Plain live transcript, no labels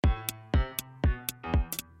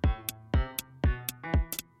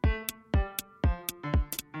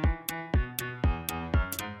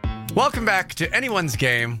Welcome back to Anyone's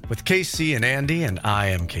Game with KC and Andy, and I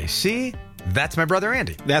am KC. That's my brother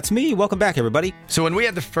Andy. That's me. Welcome back, everybody. So when we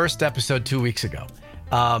had the first episode 2 weeks ago,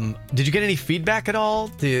 did you get any feedback at all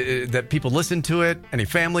that people listened to it? Any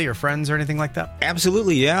family or friends or anything like that?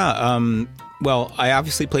 Absolutely, yeah. Well, I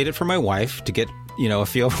obviously played it for my wife to get a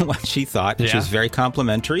feel for what she thought. Yeah. She was very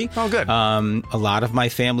complimentary. Oh, good. A lot of my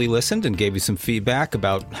family listened and gave me some feedback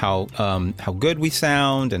about how good we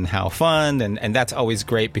sound and how fun, and that's always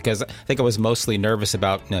great because I think I was mostly nervous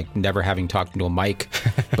about never having talked into a mic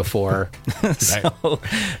before.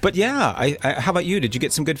 But yeah, how about you? Did you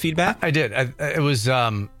get some good feedback? I did. It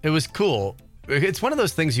was cool. It's one of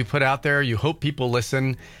those things you put out there. You hope people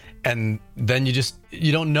listen, and then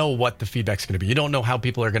you don't know what the feedback's going to be. You don't know how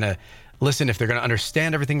people are going to listen, if they're going to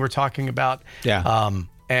understand everything we're talking about. Yeah.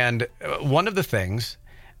 And one of the things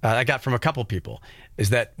I got from a couple people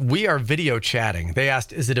is that we are video chatting. They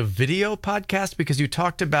asked, is it a video podcast? Because you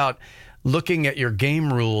talked about looking at your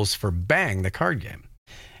game rules for Bang, the card game.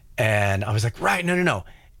 And I was like, right, no.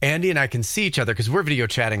 Andy and I can see each other because we're video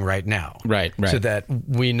chatting right now. Right. So that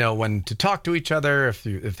we know when to talk to each other. If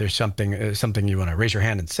there's something you want to raise your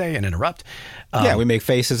hand and say and interrupt. We make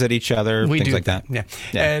faces at each other, things like that. Yeah.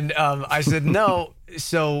 And I said, no.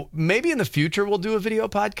 So maybe in the future we'll do a video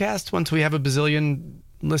podcast once we have a bazillion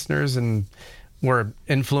listeners and we're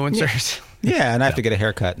influencers. Yeah, and I have to get a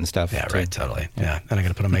haircut and stuff. Yeah, right, totally. Yeah, and I got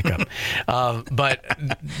to put on makeup. But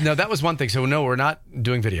no, that was one thing. So no, we're not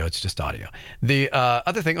doing video. It's just audio. The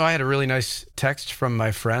other thing, I had a really nice text from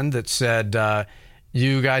my friend that said,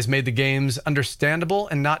 you guys made the games understandable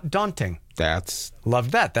and not daunting.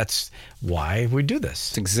 Loved that. That's why we do this.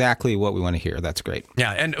 It's exactly what we want to hear. That's great.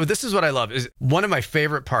 Yeah, and this is what I love. Is one of my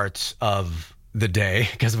favorite parts of the day,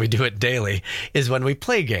 because we do it daily, is when we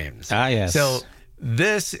play games. Ah, yes. So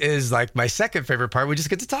this is like my second favorite part. We just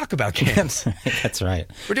get to talk about games. That's right.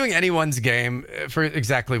 We're doing Anyone's Game for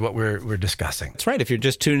exactly what we're discussing. That's right. If you're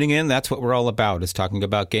just tuning in, that's what we're all about, is talking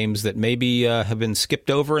about games that maybe have been skipped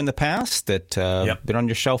over in the past, that been on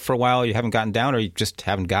your shelf for a while, you haven't gotten down, or you just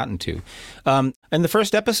haven't gotten to. In the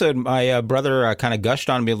first episode, my brother kind of gushed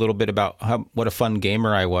on me a little bit about what a fun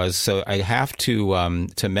gamer I was. So I have to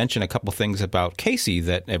mention a couple things about Casey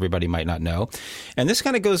that everybody might not know. And this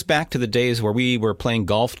kind of goes back to the days where we were playing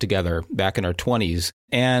golf together back in our 20s.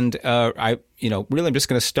 And I'm just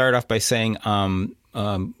going to start off by saying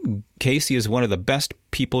Casey is one of the best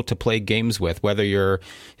people to play games with, whether you're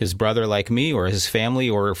his brother like me or his family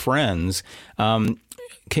or friends.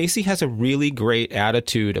 Casey has a really great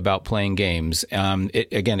attitude about playing games.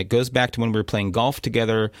 It goes back to when we were playing golf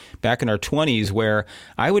together back in our 20s, where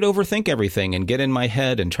I would overthink everything and get in my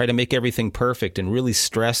head and try to make everything perfect and really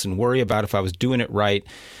stress and worry about if I was doing it right.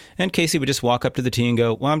 And Casey would just walk up to the tee and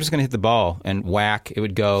go, well, I'm just going to hit the ball, and whack, it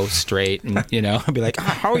would go straight. And, I'd be like,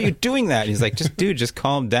 how are you doing that? And he's like, just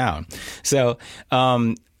calm down. So,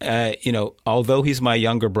 although he's my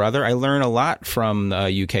younger brother, I learn a lot from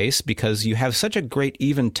you, Case, because you have such a great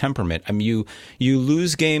even temperament. I mean, you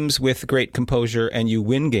lose games with great composure and you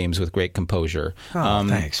win games with great composure. Oh,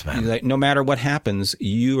 thanks, man. Like, no matter what happens,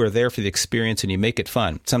 you are there for the experience and you make it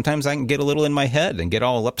fun. Sometimes I can get a little in my head and get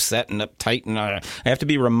all upset and uptight, and I have to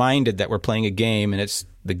be reminded that we're playing a game and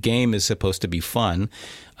the game is supposed to be fun.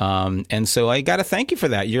 And so I got to thank you for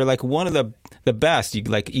that. You're like one of the best. You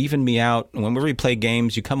like even me out. Whenever we play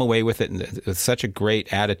games, you come away with it with such a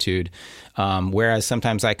great attitude. Whereas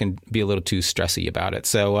sometimes I can be a little too stressy about it.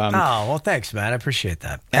 So, well, thanks, man. I appreciate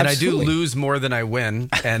that. Absolutely. And I do lose more than I win,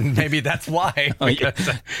 and maybe that's why. Because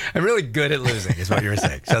I'm really good at losing, is what you were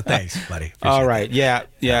saying. So thanks, buddy. Appreciate all right. That.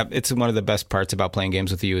 Yeah. It's one of the best parts about playing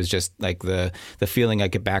games with you is just like the feeling I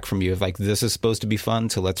get back from you of like, this is supposed to be fun,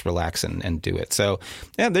 so let's relax and do it. So,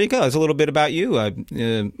 yeah, there you go. It's a little bit about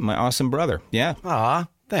you, my awesome brother. Yeah. Aw,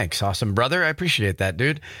 thanks, awesome brother. I appreciate that,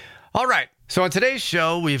 dude. All right. So on today's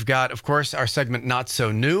show, we've got, of course, our segment Not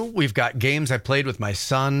So New. We've got games I played with my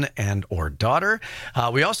son and or daughter.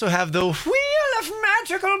 We also have the Wheel of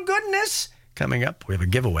Magical Goodness coming up. We have a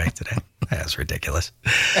giveaway today. That's ridiculous.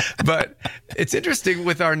 But it's interesting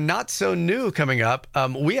with our Not So New coming up.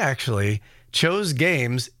 We actually chose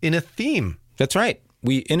games in a theme. That's right.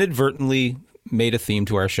 We inadvertently made a theme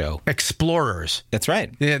to our show. Explorers. That's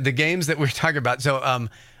right. The games that we're talking about. So,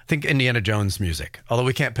 think Indiana Jones music, although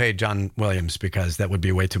we can't pay John Williams because that would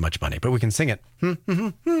be way too much money, but we can sing it.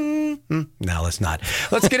 No, let's not.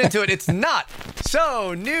 Let's get into it. It's Not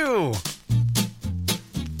So New.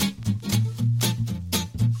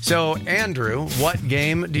 So, Andrew, what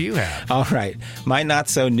game do you have? All right. My not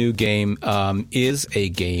so new game is a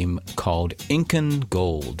game called Incan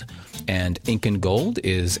Gold. And Ink and Gold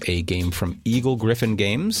is a game from Eagle Gryphon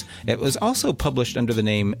Games. It was also published under the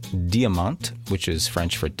name Diamant, which is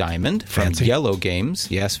French for diamond, from Fancy. Yellow Games.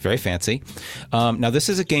 Yes, very fancy. Now, this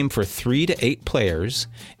is a game for 3 to 8 players,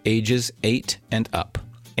 ages 8 and up.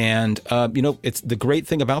 And, it's the great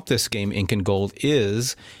thing about this game, Ink and Gold,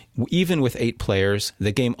 is even with 8 players,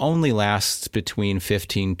 the game only lasts between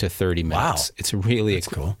 15 to 30 minutes. Wow. It's really That's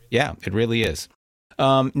cool. Yeah, it really is.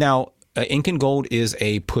 Now, Ink and Gold is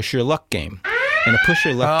a push your luck game. And a push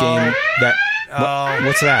your luck game that...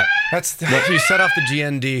 what's that? You set off the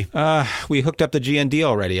GND. We hooked up the GND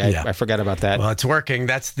already. I forgot about that. Well, it's working.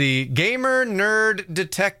 That's the gamer nerd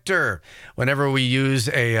detector. Whenever we use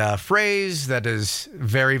a phrase that is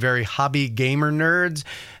very, very hobby gamer nerds,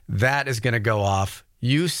 that is going to go off.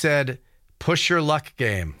 You said push your luck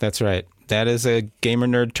game. That's right. That is a gamer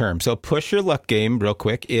nerd term. So push your luck game, real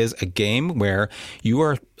quick, is a game where you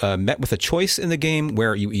are met with a choice in the game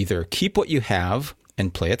where you either keep what you have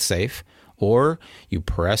and play it safe, or you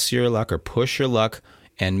press your luck or push your luck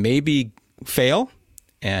and maybe fail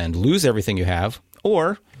and lose everything you have,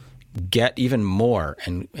 or get even more,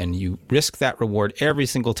 and you risk that reward every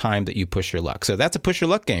single time that you push your luck. So that's a push your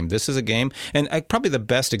luck game. This is a game, and probably the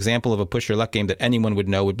best example of a push your luck game that anyone would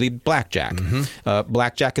know would be Blackjack. Mm-hmm.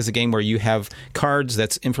 Blackjack is a game where you have cards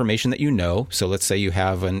that's information that you know. So let's say you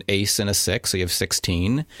have an ace and a 6, so you have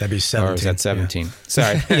 16. That'd be 17. Or is that 17? Yeah.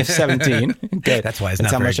 Sorry, you have 17. Okay. That's why it's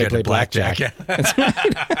that's not how very much I good play at Blackjack. That's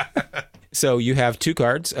right. So you have 2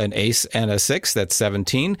 cards, an ace and a 6, that's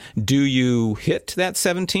 17. Do you hit that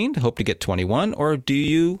 17 to hope to get 21, or do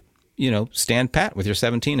you, stand pat with your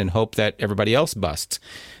 17 and hope that everybody else busts?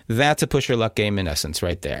 That's a push your luck game in essence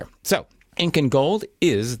right there. So Ink and Gold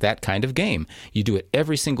is that kind of game. You do it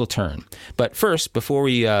every single turn. But first, before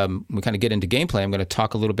we kind of get into gameplay, I'm going to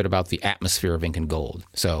talk a little bit about the atmosphere of Ink and Gold.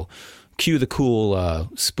 So cue the cool,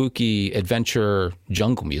 spooky adventure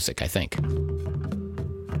jungle music, I think.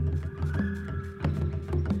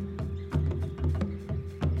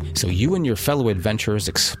 So you and your fellow adventurers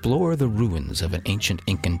explore the ruins of an ancient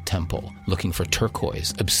Incan temple, looking for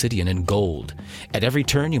turquoise, obsidian, and gold. At every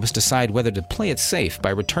turn, you must decide whether to play it safe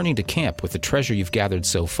by returning to camp with the treasure you've gathered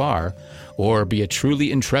so far, or be a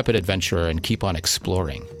truly intrepid adventurer and keep on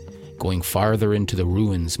exploring. Going farther into the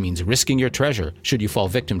ruins means risking your treasure should you fall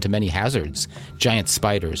victim to many hazards, giant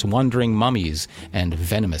spiders, wandering mummies, and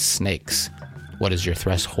venomous snakes. What is your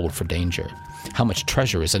threshold for danger? How much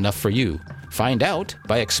treasure is enough for you? Find out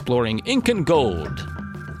by exploring Ink and Gold.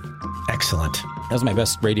 Excellent. That was my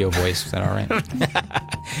best radio voice. Is that all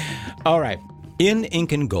right? All right. In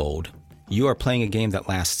Ink and Gold, you are playing a game that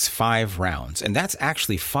lasts 5 rounds, and that's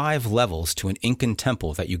actually 5 levels to an Incan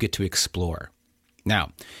temple that you get to explore.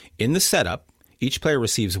 Now, in the setup, each player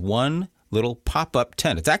receives one little pop-up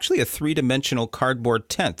tent. It's actually a 3-dimensional cardboard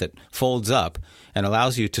tent that folds up and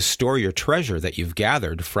allows you to store your treasure that you've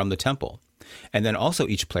gathered from the temple. And then also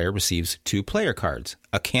each player receives 2 player cards,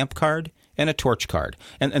 a camp card and a torch card.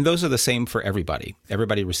 And those are the same for everybody.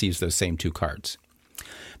 Everybody receives those same 2 cards.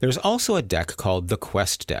 There's also a deck called the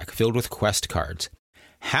Quest deck, filled with quest cards.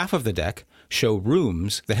 Half of the deck show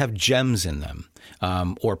rooms that have gems in them,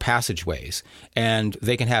 or passageways. And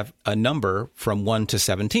they can have a number from 1 to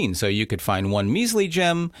 17. So you could find one measly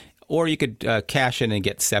gem, or you could cash in and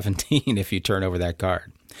get 17 if you turn over that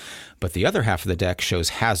card. But the other half of the deck shows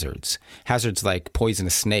hazards. Hazards like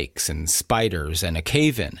poisonous snakes and spiders and a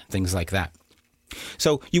cave-in, things like that.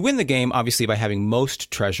 So you win the game, obviously, by having most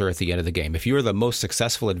treasure at the end of the game. If you're the most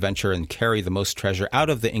successful adventurer and carry the most treasure out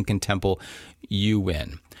of the Incan temple, you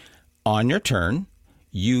win. On your turn,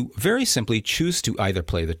 you very simply choose to either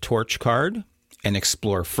play the torch card and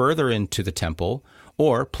explore further into the temple,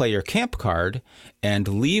 or play your camp card and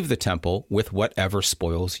leave the temple with whatever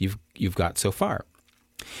spoils you've got so far.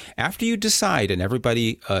 After you decide and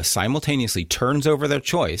everybody simultaneously turns over their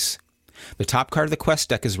choice, the top card of the quest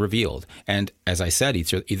deck is revealed. And as I said,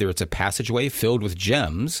 either it's a passageway filled with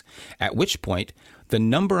gems, at which point the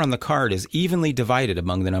number on the card is evenly divided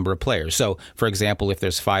among the number of players. So, for example, if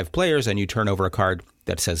there's 5 players and you turn over a card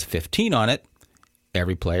that says 15 on it,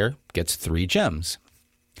 every player gets 3 gems.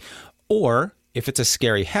 Or if it's a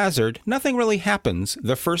scary hazard, nothing really happens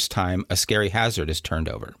the first time a scary hazard is turned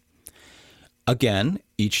over. Again,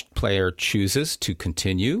 each player chooses to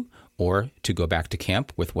continue or to go back to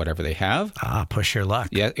camp with whatever they have. Push your luck.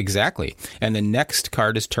 Yeah, exactly. And the next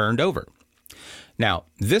card is turned over. Now,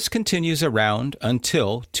 this continues around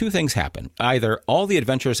until 2 things happen. Either all the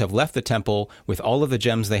adventurers have left the temple with all of the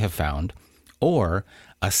gems they have found, or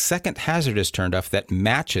a second hazard is turned off that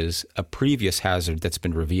matches a previous hazard that's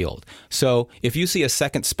been revealed. So if you see a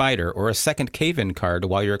second spider or a second cave-in card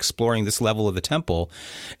while you're exploring this level of the temple,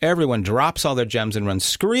 everyone drops all their gems and runs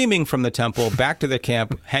screaming from the temple back to their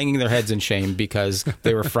camp, hanging their heads in shame because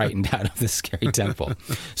they were frightened out of this scary temple.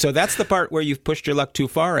 So that's the part where you've pushed your luck too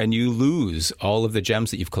far and you lose all of the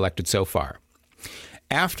gems that you've collected so far.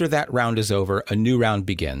 After that round is over, a new round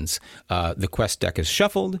begins. The quest deck is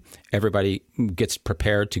shuffled. Everybody gets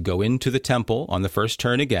prepared to go into the temple on the first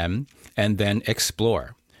turn again, and then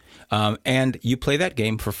explore. And you play that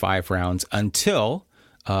game for 5 rounds until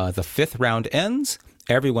the 5th round ends.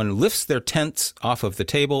 Everyone lifts their tents off of the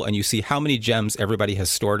table, and you see how many gems everybody has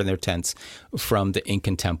stored in their tents from the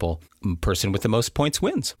Incan Temple. Person with the most points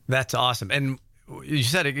wins. That's awesome. And you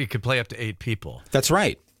said it could play up to 8 people. That's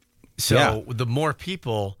right. So the more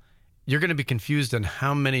people, you're going to be confused on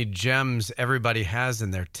how many gems everybody has in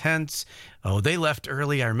their tents. Oh, they left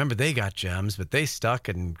early. I remember they got gems, but they stuck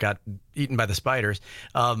and got eaten by the spiders.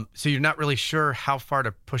 So you're not really sure how far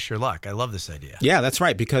to push your luck. I love this idea. Yeah, that's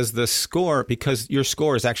right. Because your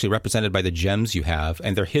score is actually represented by the gems you have,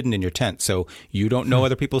 and they're hidden in your tent. So you don't know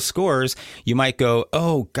other people's scores. You might go,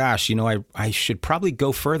 oh gosh, I should probably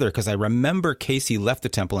go further because I remember Casey left the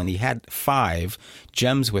temple and he had 5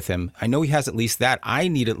 gems with him. I know he has at least that. I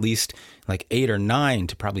need at least like 8 or 9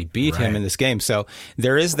 to probably beat him in this game. So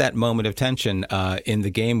there is that moment of tension in the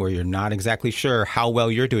game where you're not exactly sure how well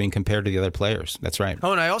you're doing compared to the other players. That's right.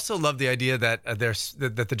 Oh, and I also love the idea that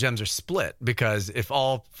that the gems are split, because if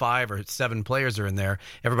all 5 or 7 players are in there,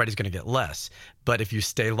 everybody's going to get less. But if you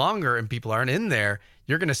stay longer and people aren't in there,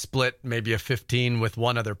 you're going to split maybe a 15 with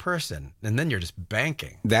one other person, and then you're just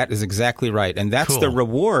banking. That is exactly right. And that's the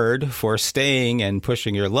reward for staying and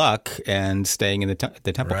pushing your luck and staying in the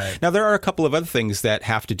temple. Right. Now, there are a couple of other things that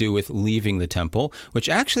have to do with leaving the temple, which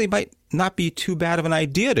actually might not be too bad of an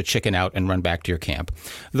idea to chicken out and run back to your camp.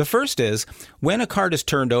 The first is when a card is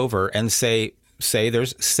turned over and say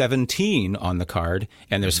there's 17 on the card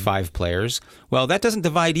and there's 5 players, well, that doesn't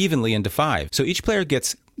divide evenly into 5. So each player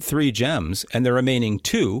gets 3 gems, and the remaining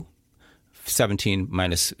 2, 17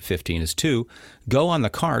 minus 15 is 2, go on the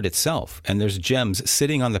card itself, and there's gems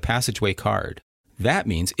sitting on the passageway card. That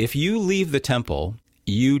means if you leave the temple,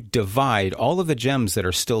 you divide all of the gems that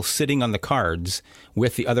are still sitting on the cards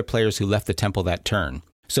with the other players who left the temple that turn.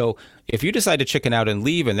 So if you decide to chicken out and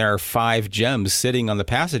leave and there are 5 gems sitting on the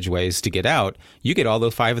passageways to get out, you get all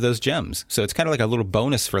those 5 of those gems. So it's kind of like a little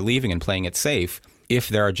bonus for leaving and playing it safe if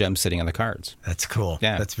there are gems sitting on the cards. That's cool.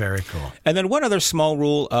 Yeah. That's very cool. And then one other small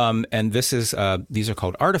rule, and this is these are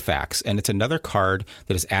called artifacts, and it's another card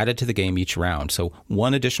that is added to the game each round. So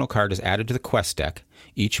one additional card is added to the quest deck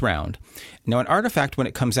each round. Now, an artifact, when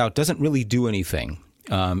it comes out, doesn't really do anything.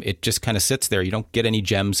 It just kind of sits there. You don't get any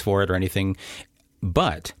gems for it or anything.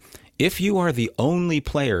 But if you are the only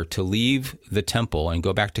player to leave the temple and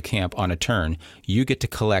go back to camp on a turn, you get to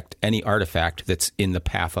collect any artifact that's in the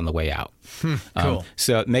path on the way out. Cool.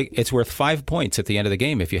 So it's worth 5 points at the end of the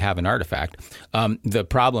game if you have an artifact. The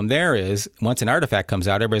problem there is once an artifact comes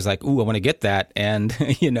out, everybody's like, ooh, I want to get that. And,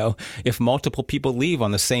 if multiple people leave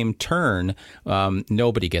on the same turn,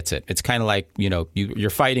 nobody gets it. It's kind of like, you're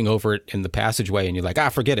fighting over it in the passageway and you're like,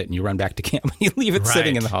 forget it. And you run back to camp and you leave it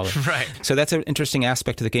sitting in the hallway. Right. So that's an interesting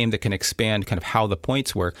aspect of the game that can expand kind of how the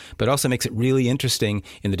points work, but also makes it really interesting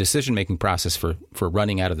in the decision-making process for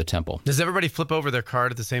running out of the temple. Does everybody flip over their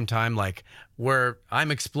card at the same time? Like where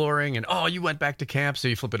I'm exploring and, you went back to camp, so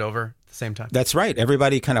you flip it over at the same time? That's right.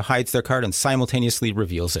 Everybody kind of hides their card and simultaneously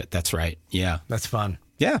reveals it. That's right. Yeah. That's fun.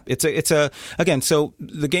 Yeah, again, so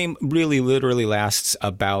the game really literally lasts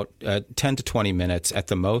about 10 to 20 minutes at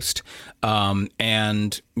the most.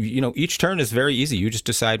 And, each turn is very easy. You just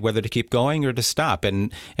decide whether to keep going or to stop.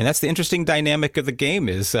 And that's the interesting dynamic of the game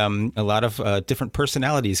is a lot of different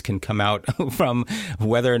personalities can come out from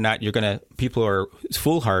whether or not people are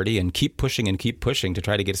foolhardy and keep pushing to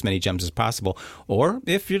try to get as many gems as possible. Or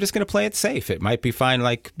if you're just going to play it safe, it might be fine.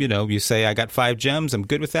 Like, you say, I got 5 gems. I'm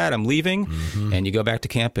good with that. I'm leaving. Mm-hmm. And you go back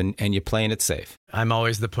to camp and you're playing it safe. I'm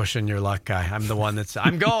always the pushing your luck guy. I'm the one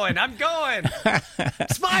I'm going.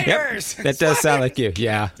 Spiders! Yep, that does sound like you.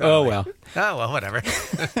 Yeah. Oh, well. Oh, well, whatever.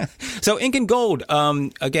 So Incan Gold,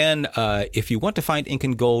 again, if you want to find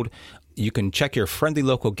Incan Gold, You can check your friendly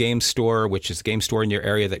local game store, which is a game store in your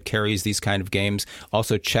area that carries these kind of games.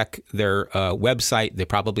 Also check their website. They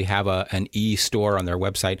probably have an e-store on their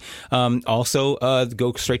website. Also,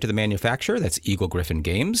 go straight to the manufacturer. That's Eagle Gryphon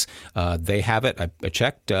Games. They have it. I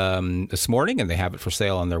checked this morning, and they have it for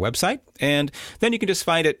sale on their website. And then you can just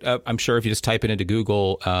find it, I'm sure, if you just type it into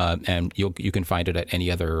Google, and you can find it at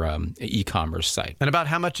any other e-commerce site. And about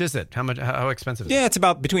how much is it? How expensive is it? Yeah, it's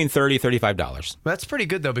about between $30 $35. That's pretty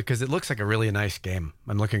good, though, because it looks like a really nice game.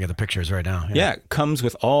 I'm looking at the pictures right now. Yeah, it comes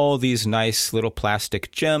with all these nice little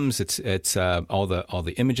plastic gems. It's all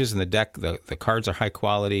the images in the deck. The cards are high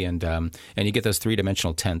quality, and you get those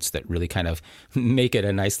 3-dimensional tents that really kind of make it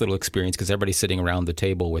a nice little experience because everybody's sitting around the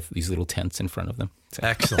table with these little tents in front of them. So.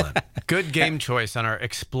 Excellent. Good game choice on our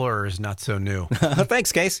Explorers Not So New.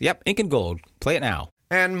 Thanks, Case. Yep, Ink and Gold. Play it now.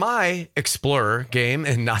 And my Explorer game,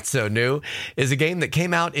 and Not So New, is a game that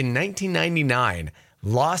came out in 1999.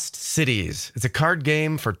 Lost Cities. It's a card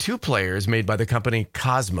game for 2 players made by the company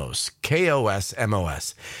Kosmos,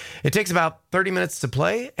 Kosmos. It takes about 30 minutes to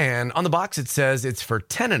play, and on the box it says it's for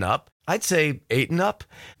 10 and up. I'd say 8 and up.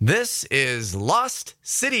 This is Lost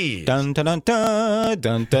Cities. Dun, dun, dun, dun,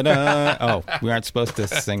 dun, dun, dun. Oh, we aren't supposed to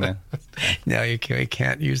sing that. No, you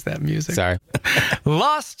can't use that music. Sorry.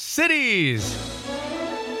 Lost Cities.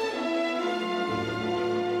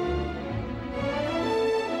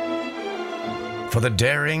 For the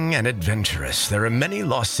daring and adventurous, there are many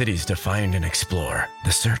lost cities to find and explore.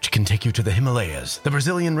 The search can take you to the Himalayas, the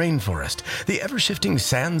Brazilian rainforest, the ever-shifting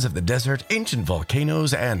sands of the desert, ancient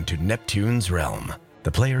volcanoes, and to Neptune's realm.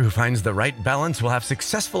 The player who finds the right balance will have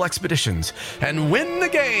successful expeditions and win the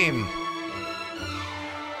game!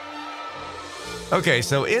 Okay,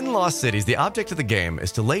 so in Lost Cities, the object of the game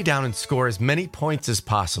is to lay down and score as many points as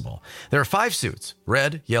possible. There are 5 suits: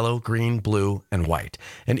 red, yellow, green, blue, and white.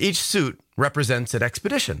 And each suit represents an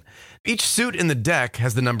expedition. Each suit in the deck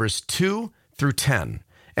has the numbers 2 through 10,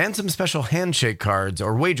 and some special handshake cards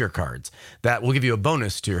or wager cards that will give you a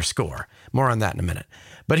bonus to your score. More on that in a minute.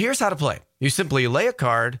 But here's how to play. You simply lay a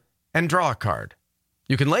card and draw a card.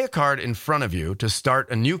 You can lay a card in front of you to start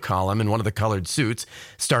a new column in one of the colored suits,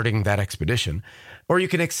 starting that expedition, or you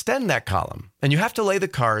can extend that column, and you have to lay the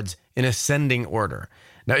cards in ascending order.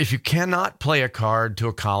 Now, if you cannot play a card to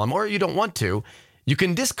a column, or you don't want to, you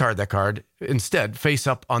can discard that card instead face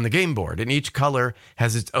up on the game board, and each color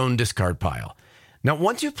has its own discard pile. Now,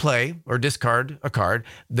 once you play or discard a card,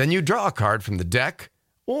 then you draw a card from the deck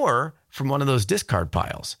or from one of those discard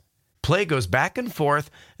piles. Play goes back and forth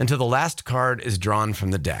until the last card is drawn from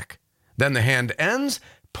the deck. Then the hand ends,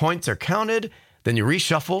 points are counted, then you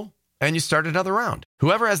reshuffle, and you start another round.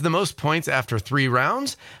 Whoever has the most points after 3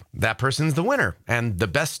 rounds, that person's the winner and the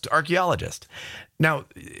best archaeologist. Now,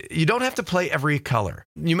 you don't have to play every color.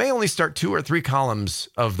 You may only start 2 or 3 columns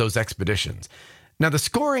of those expeditions. Now, the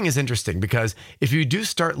scoring is interesting because if you do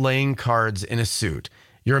start laying cards in a suit,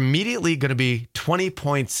 you're immediately going to be 20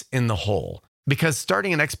 points in the hole. Because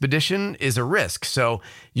starting an expedition is a risk, so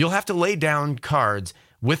you'll have to lay down cards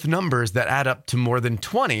with numbers that add up to more than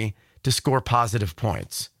 20 to score positive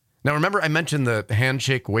points. Now, remember I mentioned the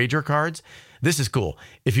handshake wager cards? This is cool.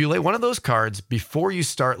 If you lay one of those cards before you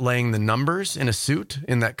start laying the numbers in a suit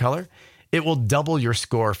in that color, it will double your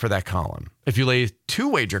score for that column. If you lay 2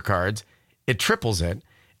 wager cards, it triples it.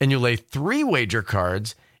 And you lay 3 wager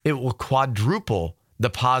cards, it will quadruple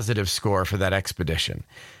the positive score for that expedition.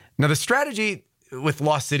 Now, the strategy with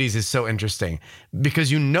Lost Cities is so interesting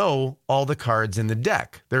because you know all the cards in the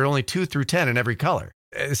deck. There are only 2 through 10 in every color.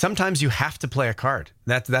 Sometimes you have to play a card.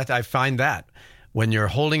 That I find that when you're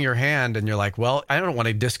holding your hand and you're like, well, I don't want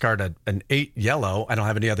to discard an 8 yellow. I don't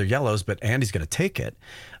have any other yellows, but Andy's going to take it.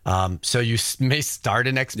 So you may start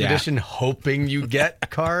an expedition hoping you get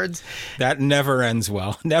cards. That never ends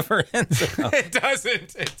well. Never ends well. It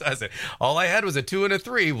doesn't. All I had was a 2 and a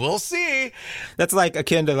 3. We'll see. That's like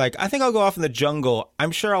akin to I think I'll go off in the jungle.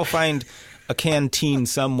 I'm sure I'll find a canteen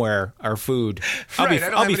somewhere or food. I'll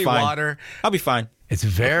be fine. Water. I'll be fine. It's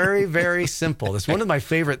very, very simple. It's one of my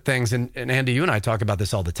favorite things. And Andy, you and I talk about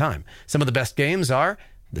this all the time. Some of the best games are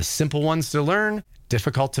the simple ones to learn,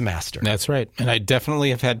 difficult to master. That's right. And I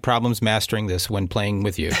definitely have had problems mastering this when playing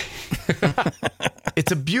with you.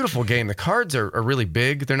 It's a beautiful game. The cards are really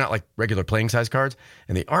big. They're not like regular playing size cards.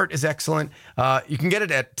 And the art is excellent. You can get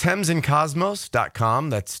it at ThamesandKosmos.com.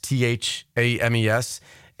 That's THAMES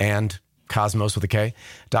and Kosmos with a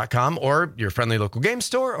K.com, or your friendly local game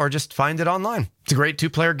store, or just find it online. It's a great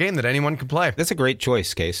 2-player game that anyone can play. That's a great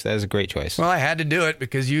choice, Case. That is a great choice. Well, I had to do it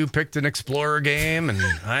because you picked an Explorer game, and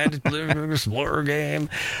I had to play an Explorer game.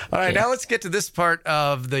 All right, now let's get to this part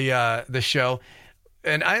of the show.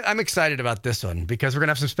 and I'm excited about this one because we're going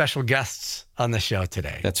to have some special guests on the show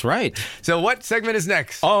today. That's right. So what segment is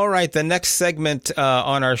next? All right. The next segment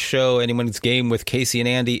on our show, Anyone's Game with Casey and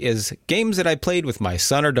Andy, is games that I played with my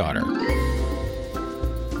son or daughter.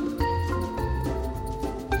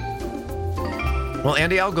 Well,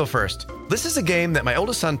 Andy, I'll go first. This is a game that my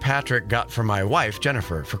oldest son, Patrick, got from my wife,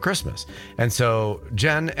 Jennifer, for Christmas. And so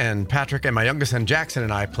Jen and Patrick and my youngest son, Jackson,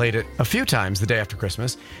 and I played it a few times the day after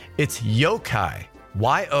Christmas. It's Yokai,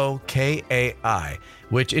 Yokai,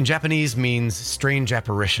 which in Japanese means strange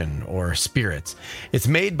apparition or spirits. It's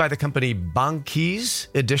made by the company Bankiz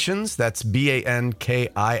Editions. That's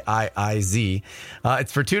Bankiiz.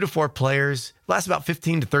 It's for 2 to 4 players. Lasts about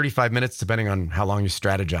 15 to 35 minutes, depending on how long you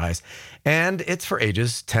strategize. And it's for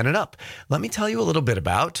ages 10 and up. Let me tell you a little bit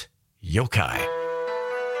about Yokai.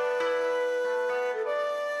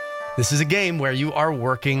 This is a game where you are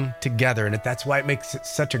working together, and that's why it makes it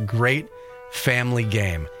such a great family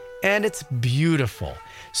game. And it's beautiful.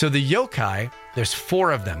 So the yokai, there's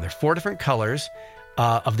 4 of them. They're 4 different colors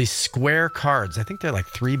of these square cards. I think they're like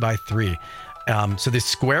 3 by 3. So these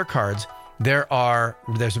square cards,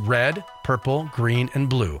 there's red, purple, green, and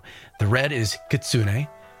blue. The red is kitsune.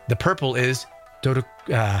 The purple is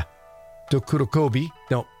dokurokubi.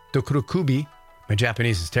 My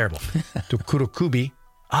Japanese is terrible. Dokurokubi.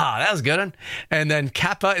 That was a good one. And then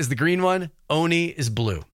kappa is the green one. Oni is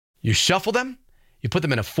blue. You shuffle them. You put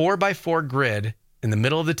them in a 4x4 grid in the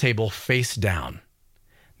middle of the table face down.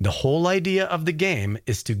 The whole idea of the game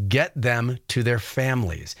is to get them to their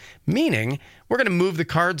families, meaning we're going to move the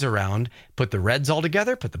cards around, put the reds all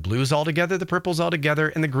together, put the blues all together, the purples all together,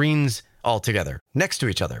 and the greens all together next to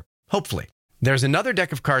each other, hopefully. There's another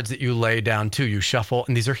deck of cards that you lay down too. You shuffle,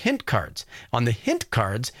 and these are hint cards. On the hint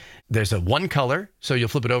cards, there's a 1 color, so you'll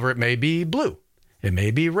flip it over. It may be blue. It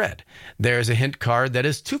may be red. There's a hint card that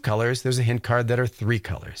is 2 colors. There's a hint card that are 3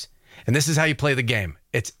 colors. And this is how you play the game.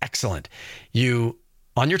 It's excellent.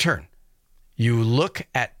 On your turn, you look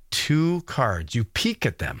at 2 cards. You peek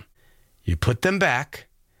at them. You put them back.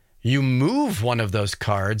 You move one of those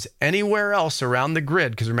cards anywhere else around the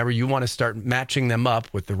grid, because remember, you want to start matching them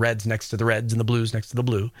up with the reds next to the reds and the blues next to the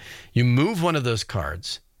blue. You move one of those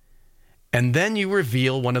cards, and then you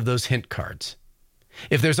reveal one of those hint cards.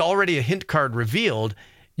 If there's already a hint card revealed,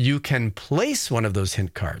 you can place one of those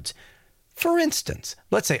hint cards. For instance,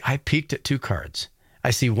 let's say I peeked at 2 cards.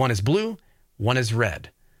 I see one is blue, one is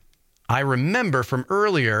red. I remember from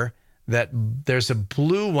earlier that there's a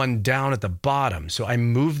blue one down at the bottom. So I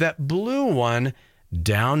move that blue one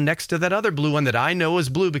down next to that other blue one that I know is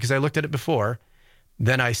blue because I looked at it before.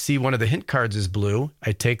 Then I see one of the hint cards is blue.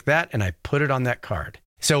 I take that and I put it on that card.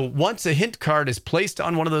 So once a hint card is placed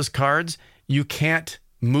on one of those cards, you can't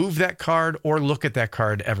move that card or look at that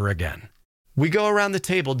card ever again. We go around the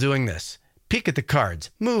table doing this. Peek at the cards,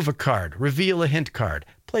 move a card, reveal a hint card,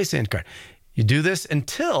 place a hint card. You do this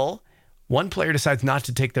until one player decides not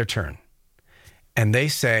to take their turn. And they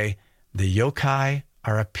say, the yokai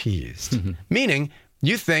are appeased. Meaning,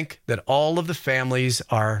 you think that all of the families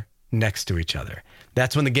are next to each other.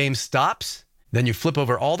 That's when the game stops. Then you flip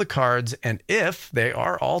over all the cards. And if they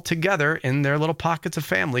are all together in their little pockets of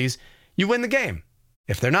families, you win the game.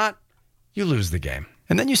 If they're not, you lose the game.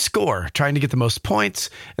 And then you score, trying to get the most points.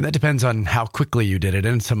 And that depends on how quickly you did it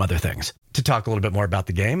and some other things. To talk a little bit more about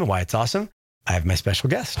the game and why it's awesome, I have my special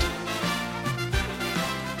guest.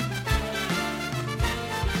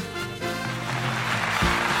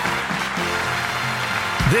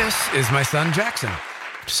 This is my son, Jackson.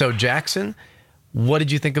 So, Jackson, what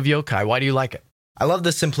did you think of Yokai? Why do you like it? I love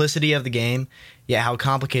the simplicity of the game, how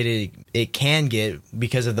complicated it can get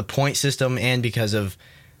because of the point system and because of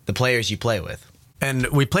the players you play with. And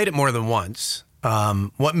we played it more than once.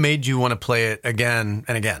 What made you want to play it again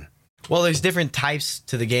and again? Well, there's different types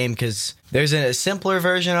to the game because there's a simpler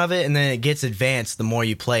version of it, and then it gets advanced the more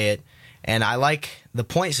you play it. And I like the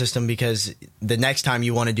point system because the next time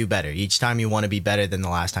you want to do better. Each time you want to be better than the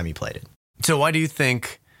last time you played it. So why do you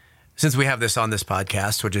think, since we have this on this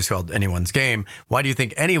podcast, which is called Anyone's Game, why do you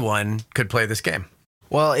think anyone could play this game?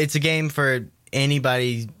 Well, it's a game for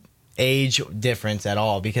anybody, age difference at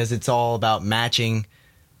all, because it's all about matching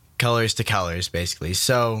colors to colors, basically.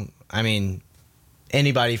 So, I mean,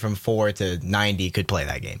 anybody from 4 to 90 could play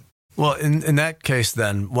that game. Well, in that case,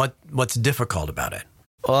 then, what's difficult about it?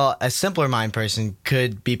 Well, a simpler mind person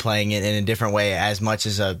could be playing it in a different way as much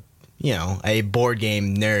as a board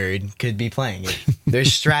game nerd could be playing it.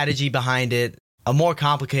 There's strategy behind it. A more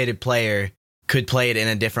complicated player could play it in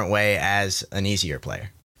a different way as an easier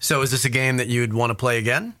player. So is this a game that you'd want to play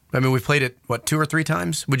again? I mean, we've played it, 2 or 3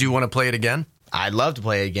 times? Would you want to play it again? I'd love to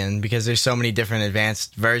play it again because there's so many different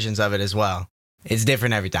advanced versions of it as well. It's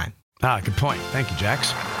different every time. Good point. Thank you,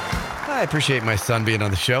 Jax. I appreciate my son being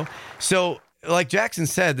on the show. So, like Jackson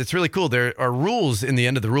said, that's really cool. There are rules in the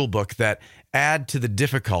end of the rule book that add to the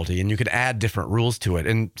difficulty, and you can add different rules to it.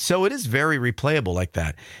 And so it is very replayable like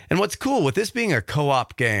that. And what's cool with this being a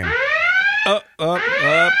co-op game...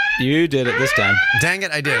 You did it this time. Dang it,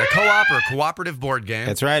 I did. A co-op or a cooperative board game.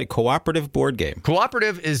 That's right, a cooperative board game.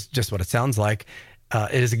 Cooperative is just what it sounds like.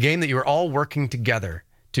 It is a game that you are all working together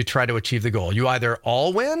to try to achieve the goal. You either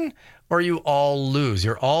all win or you all lose.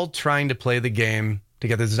 You're all trying to play the game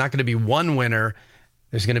together. There's not going to be one winner.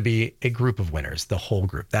 There's going to be a group of winners, the whole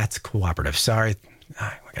group. That's cooperative. Sorry.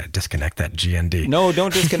 I got to disconnect that GND. No,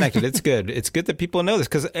 don't disconnect it. It's good. It's good that people know this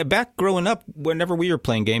because back growing up, whenever we were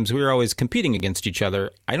playing games, we were always competing against each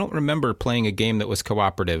other. I don't remember playing a game that was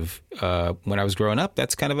cooperative when I was growing up.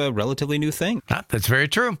 That's kind of a relatively new thing. That's very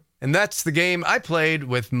true. And that's the game I played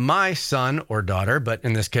with my son or daughter, but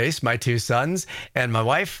in this case, my two sons and my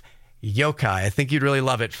wife, Yokai. I think you'd really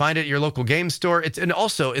love it. Find it at your local game store. And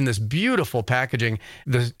also in this beautiful packaging.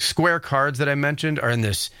 The square cards that I mentioned are in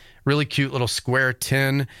this really cute little square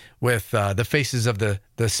tin with the faces of the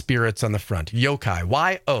spirits on the front. Yokai,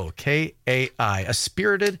 Y-O-K-A-I, a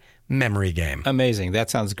spirited memory game. Amazing.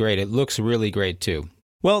 That sounds great. It looks really great, too.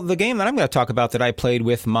 Well, the game that I'm going to talk about that I played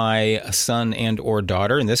with my son and or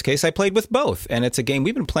daughter, in this case, I played with both, and it's a game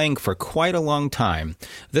we've been playing for quite a long time.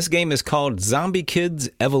 This game is called Zombie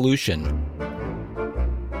Kids Evolution.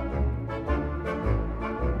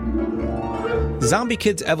 Zombie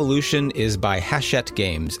Kids Evolution is by Hachette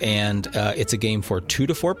Games, and it's a game for 2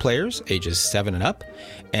 to 4 players, ages 7 and up,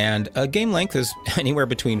 and a game length is anywhere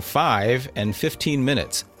between 5 and 15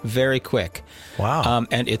 minutes. Very quick. Wow.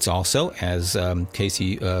 And it's also, as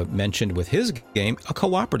Casey mentioned with his game, a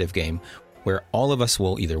cooperative game where all of us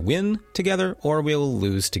will either win together or we'll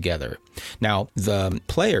lose together. Now, the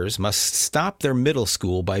players must stop their middle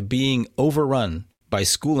school by being overrun by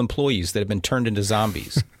school employees that have been turned into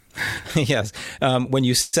zombies. Yes. When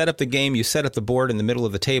you set up the game, you set up the board in the middle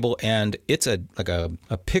of the table, and it's a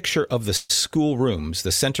picture of the school rooms.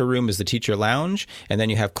 The center room is the teacher lounge, and then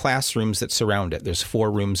you have classrooms that surround it. There's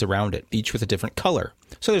 4 rooms around it, each with a different color.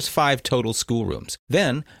 So there's 5 total school rooms.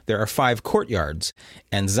 Then there are 5 courtyards,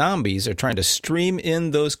 and zombies are trying to stream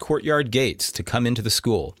in those courtyard gates to come into the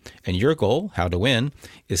school. And your goal, how to win,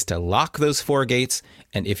 is to lock those 4 gates,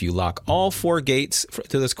 and if you lock all 4 gates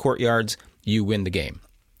to those courtyards, you win the game.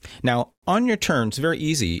 Now, on your turn, it's very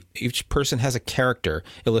easy. Each person has a character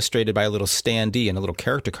illustrated by a little standee and a little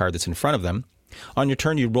character card that's in front of them. On your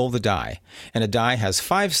turn, you roll the die, and a die has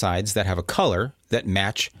 5 sides that have a color that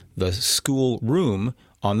match the school room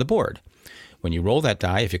on the board. When you roll that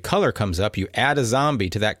die, if your color comes up, you add a zombie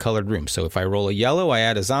to that colored room. So if I roll a yellow, I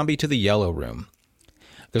add a zombie to the yellow room.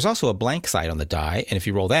 There's also a blank side on the die, and if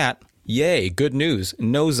you roll that, yay, good news,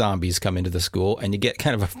 no zombies come into the school, and you get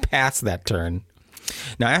kind of a pass that turn.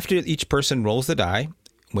 Now, after each person rolls the die,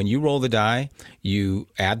 when you roll the die, you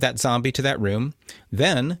add that zombie to that room.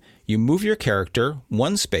 Then you move your character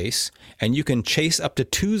 1 space, and you can chase up to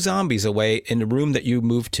 2 zombies away in the room that you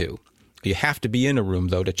move to. You have to be in a room,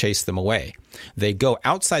 though, to chase them away. They go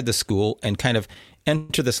outside the school and kind of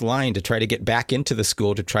enter this line to try to get back into the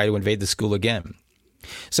school to try to invade the school again.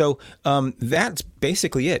 So that's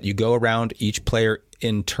basically it. You go around, each player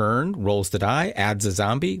in turn rolls the die, adds a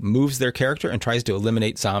zombie, moves their character, and tries to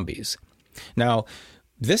eliminate zombies. Now,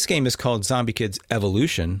 this game is called Zombie Kids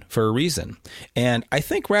Evolution for a reason. And I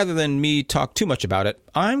think rather than me talk too much about it,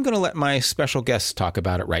 I'm going to let my special guests talk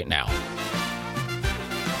about it right now.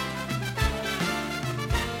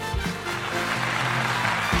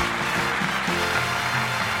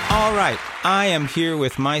 All right, I am here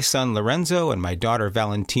with my son Lorenzo and my daughter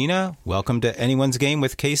Valentina. Welcome to Anyone's Game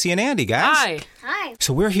with Casey and Andy, guys. Hi. Hi.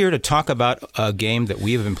 So we're here to talk about a game that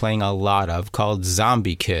we have been playing a lot of called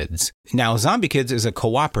Zombie Kids. Now, Zombie Kids is a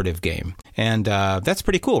cooperative game, and that's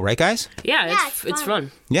pretty cool, right, guys? Yeah, it's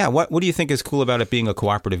fun. Yeah, what do you think is cool about it being a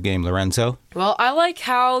cooperative game, Lorenzo? Well, I like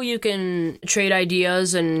how you can trade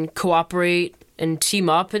ideas and cooperate and team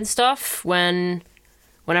up and stuff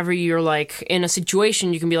whenever you're like in a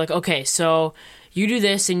situation. You can be like, okay, so you do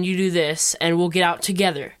this and you do this, and we'll get out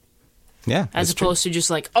together. Yeah, as opposed to just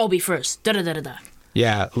like, I'll be first. Da da da da da.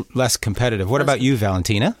 Yeah, less competitive. What about you,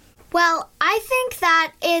 Valentina? Well, I think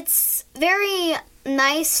that it's very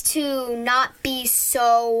nice to not be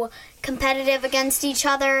so competitive against each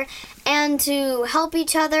other and to help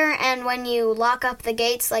each other. And when you lock up the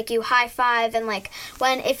gates, like you high five, and like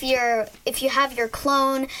if you have your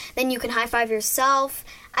clone, then you can high five yourself.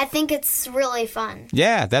 I think it's really fun.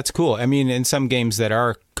 Yeah, that's cool. I mean, in some games that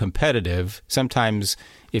are competitive. Sometimes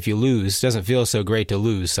if you lose, it doesn't feel so great to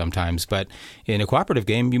lose sometimes. But in a cooperative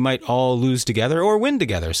game, you might all lose together or win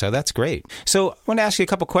together. So that's great. So I want to ask you a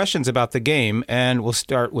couple questions about the game, and we'll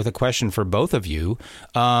start with a question for both of you.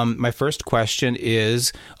 My first question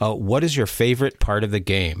is, what is your favorite part of the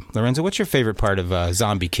game? Lorenzo, what's your favorite part of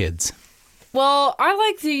Zombie Kids? Well, I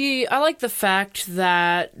like the fact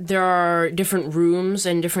that there are different rooms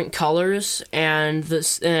and different colors, and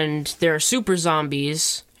there are super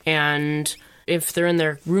zombies, and if they're in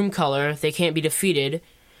their room color, they can't be defeated,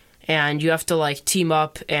 and you have to like team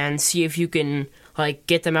up and see if you can like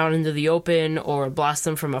get them out into the open or blast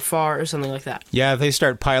them from afar or something like that. Yeah, if they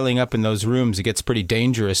start piling up in those rooms, it gets pretty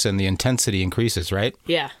dangerous and the intensity increases, right?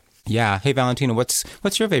 Yeah. Yeah. Hey, Valentina, what's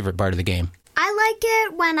your favorite part of the game? I like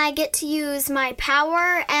it when I get to use my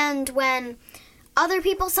power, and when other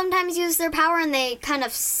people sometimes use their power and they kind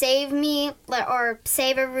of save me or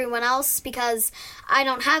save everyone else because I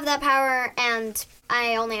don't have that power and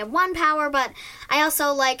I only have one power, but I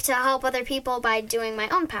also like to help other people by doing my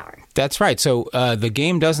own power. That's right. So the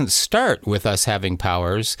game doesn't start with us having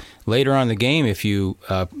powers. Later on in the game, if you,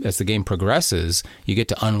 as the game progresses, you get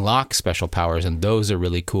to unlock special powers, and those are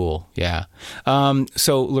really cool. Yeah.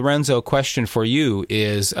 So Lorenzo, question for you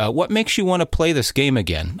is, what makes you want to play this game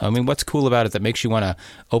again? I mean, what's cool about it that makes you want to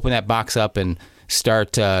open that box up and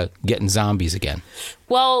start getting zombies again?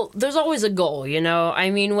 Well, there's always a goal, you know? I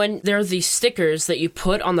mean, when there are these stickers that you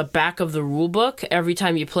put on the back of the rule book every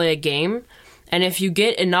time you play a game, and if you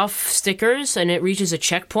get enough stickers and it reaches a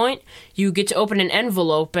checkpoint, you get to open an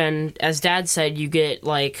envelope, and as Dad said, you get,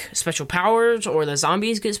 like, special powers, or the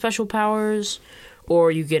zombies get special powers,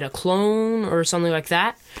 or you get a clone, or something like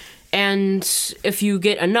that. And if you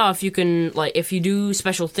get enough, you can, like, if you do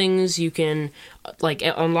special things, you can, like,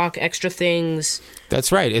 unlock extra things. That's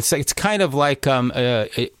right. It's kind of like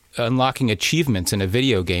unlocking achievements in a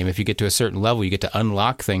video game. If you get to a certain level, you get to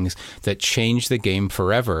unlock things that change the game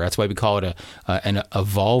forever. That's why we call it an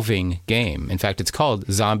evolving game. In fact, it's called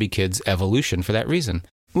Zombie Kids Evolution for that reason.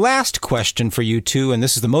 Last question for you two, and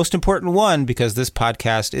this is the most important one because this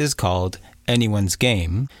podcast is called Anyone's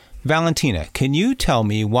Game. Valentina, can you tell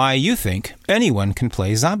me why you think anyone can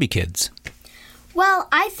play Zombie Kids? Well,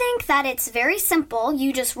 I think that it's very simple.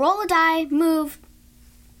 You just roll a die, move,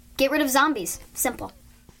 get rid of zombies. Simple.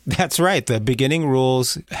 That's right. The beginning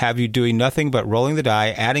rules have you doing nothing but rolling the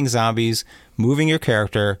die, adding zombies, moving your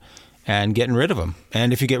character, and getting rid of them.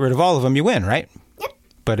 And if you get rid of all of them, you win, right? Yep.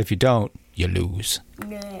 But if you don't, you lose.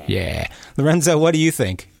 Yeah. Lorenzo, what do you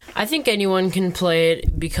think? I think anyone can play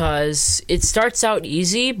it because it starts out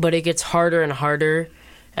easy, but it gets harder and harder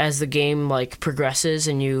as the game like progresses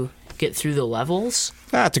and you get through the levels.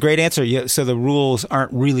 That's a great answer. Yeah, so the rules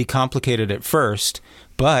aren't really complicated at first,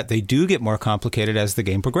 but they do get more complicated as the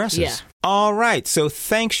game progresses. Yeah. All right. So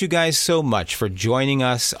thanks you guys so much for joining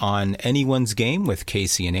us on Anyone's Game with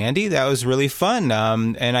Casey and Andy. That was really fun.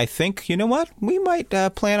 And I think, you know what? We might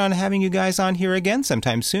plan on having you guys on here again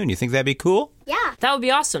sometime soon. You think that'd be cool? Yeah. That would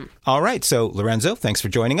be awesome. All right. So Lorenzo, thanks for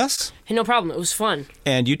joining us. Hey, no problem. It was fun.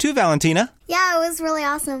 And you too, Valentina. Yeah, it was really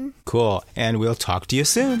awesome. Cool. And we'll talk to you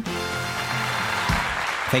soon.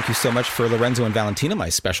 Thank you so much for Lorenzo and Valentina, my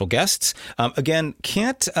special guests. Again,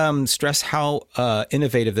 can't stress how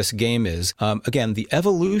innovative this game is. Again, the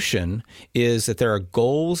evolution is that there are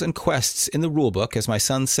goals and quests in the rulebook, as my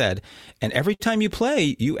son said, and every time you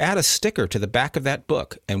play, you add a sticker to the back of that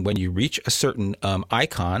book. And when you reach a certain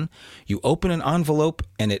icon, you open an envelope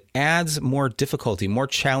and it adds more difficulty, more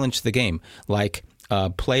challenge to the game, like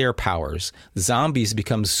player powers, zombies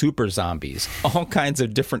become super zombies, all kinds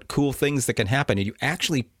of different cool things that can happen. And you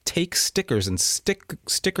actually take stickers and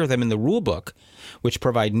sticker them in the rule book, which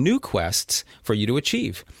provide new quests for you to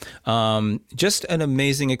achieve. Just an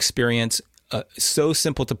amazing experience. So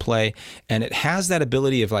simple to play, and it has that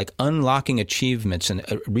ability of like unlocking achievements and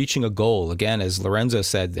reaching a goal. Again, as Lorenzo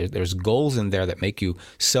said, there's goals in there that make you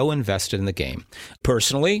so invested in the game.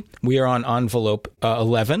 Personally, we are on envelope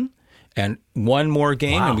 11. And one more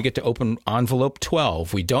game, and we get to open envelope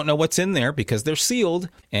 12. We don't know what's in there because they're sealed.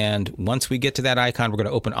 And once we get to that icon, we're going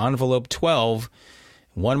to open envelope 12,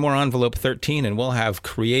 one more envelope 13, and we'll have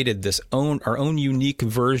created our own unique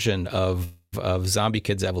version of Zombie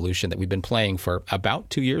Kids Evolution that we've been playing for about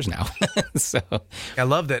 2 years now. So I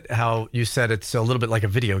love that how you said it's a little bit like a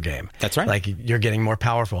video game. That's right. Like you're getting more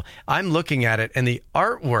powerful. I'm looking at it, and the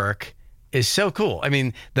artwork is so cool. I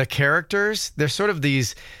mean, the characters, they're sort of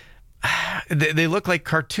these... They look like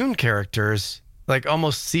cartoon characters, like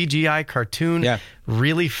almost CGI cartoon,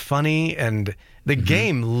 really funny. And the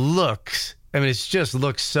game looks, I mean, it just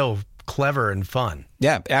looks so clever and fun.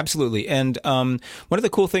 Yeah, absolutely. And one of the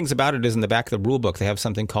cool things about it is in the back of the rule book, they have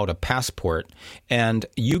something called a passport, and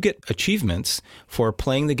you get achievements for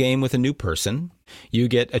playing the game with a new person. You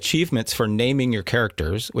get achievements for naming your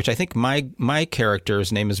characters, which I think my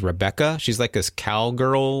character's name is Rebecca. She's like this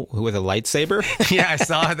cowgirl with a lightsaber. Yeah, I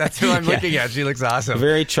saw it. That's who I'm looking at. She looks awesome.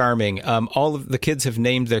 Very charming. All of the kids have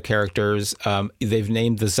named their characters. They've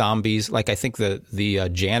named the zombies. Like I think the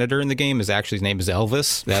janitor in the game is actually his name is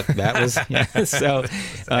Elvis. That was so.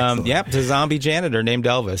 The zombie janitor named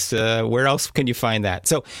Elvis. Where else can you find that?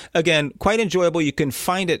 So again, quite enjoyable. You can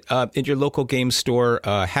find it in your local game store.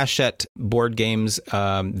 Hachette Board Games.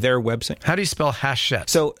 Their website. How do you spell Hachette?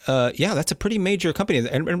 So, that's a pretty major company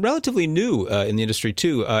and relatively new in the industry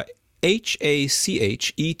too. Hachette.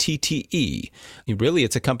 Really,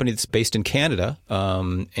 it's a company that's based in Canada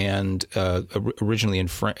and originally in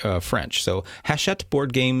French. So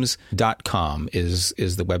HachetteBoardGames.com is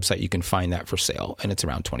the website. You can find that for sale, and it's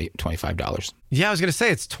around $25. Yeah, I was going to say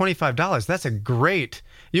it's $25. That's a great...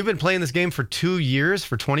 You've been playing this game for 2 years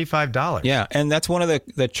for $25. Yeah, and that's one of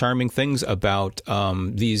the charming things about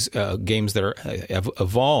these games that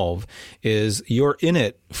evolve is you're in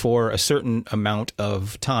it for a certain amount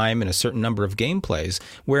of time and a certain number of gameplays,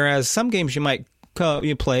 whereas some games you might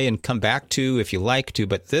you play and come back to if you like to,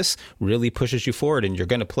 but this really pushes you forward, and you're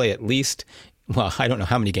going to play at least... Well, I don't know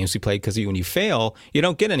how many games we played because when you fail, you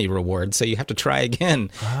don't get any reward, so you have to try again.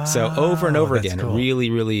 So over and over again, cool.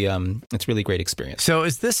 Really, it's really great experience. So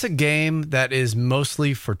is this a game that is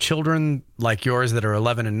mostly for children like yours that are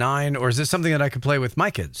 11 and 9, or is this something that I could play with my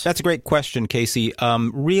kids? That's a great question, Casey.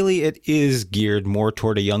 Really, it is geared more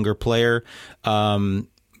toward a younger player,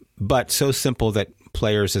 but so simple that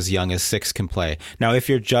players as young as 6 can play. Now, if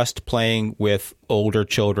you're just playing with older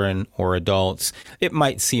children or adults, it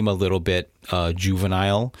might seem a little bit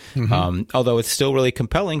juvenile, although it's still really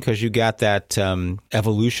compelling because you got that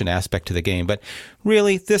evolution aspect to the game. But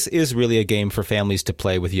really, this is really a game for families to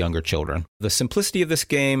play with younger children. The simplicity of this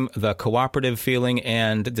game, the cooperative feeling,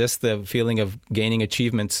 and just the feeling of gaining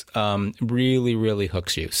achievements really, really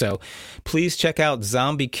hooks you. So please check out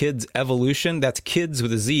Zombie Kids Evolution. That's kids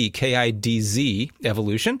with a Z, Kidz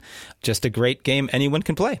Evolution. Just a great game anyone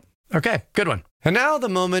can play. Okay, good one. And now the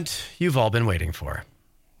moment you've all been waiting for.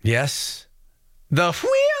 Yes, the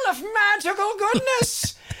Wheel of Magical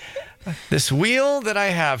Goodness. This wheel that I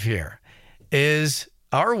have here is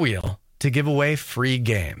our wheel to give away free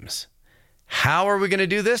games. How are we going to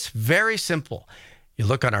do this? Very simple. You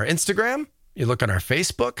look on our Instagram, you look on our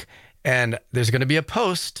Facebook, and there's going to be a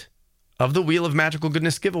post of the Wheel of Magical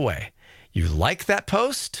Goodness giveaway. You like that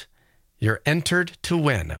post, you're entered to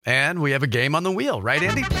win. And we have a game on the wheel, right,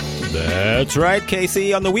 Andy? That's right,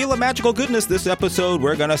 Casey. On the Wheel of Magical Goodness this episode,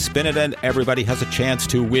 we're going to spin it and everybody has a chance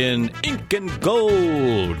to win Ink and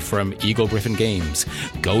Gold from Eagle Gryphon Games.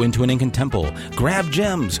 Go into an Incan temple, grab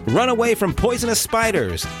gems, run away from poisonous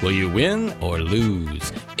spiders. Will you win or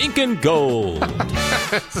lose? Ink and Gold.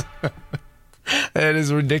 It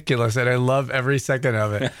is ridiculous, and I love every second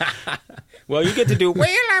of it. Well, you get to do Wheel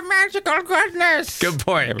of Magical Goodness. Good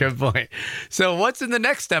point. So what's in the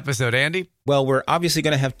next episode, Andy? Well, we're obviously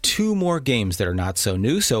going to have 2 more games that are not so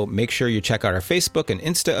new, so make sure you check out our Facebook and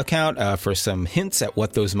Insta account for some hints at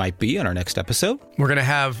what those might be on our next episode. We're going to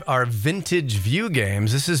have our Vintage View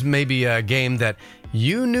games. This is maybe a game that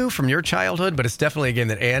you knew from your childhood, but it's definitely a game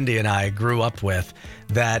that Andy and I grew up with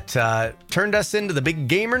that turned us into the big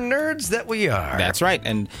gamer nerds that we are. That's right.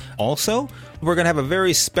 And also, we're going to have a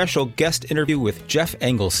very special guest interview with Jeff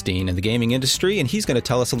Engelstein in the gaming industry, and he's going to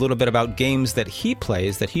tell us a little bit about games that he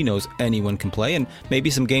plays that he knows anyone can play, and maybe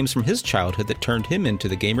some games from his childhood that turned him into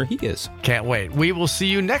the gamer he is. Can't wait. We will see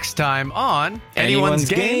you next time on Anyone's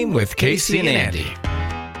Game with Casey and Andy.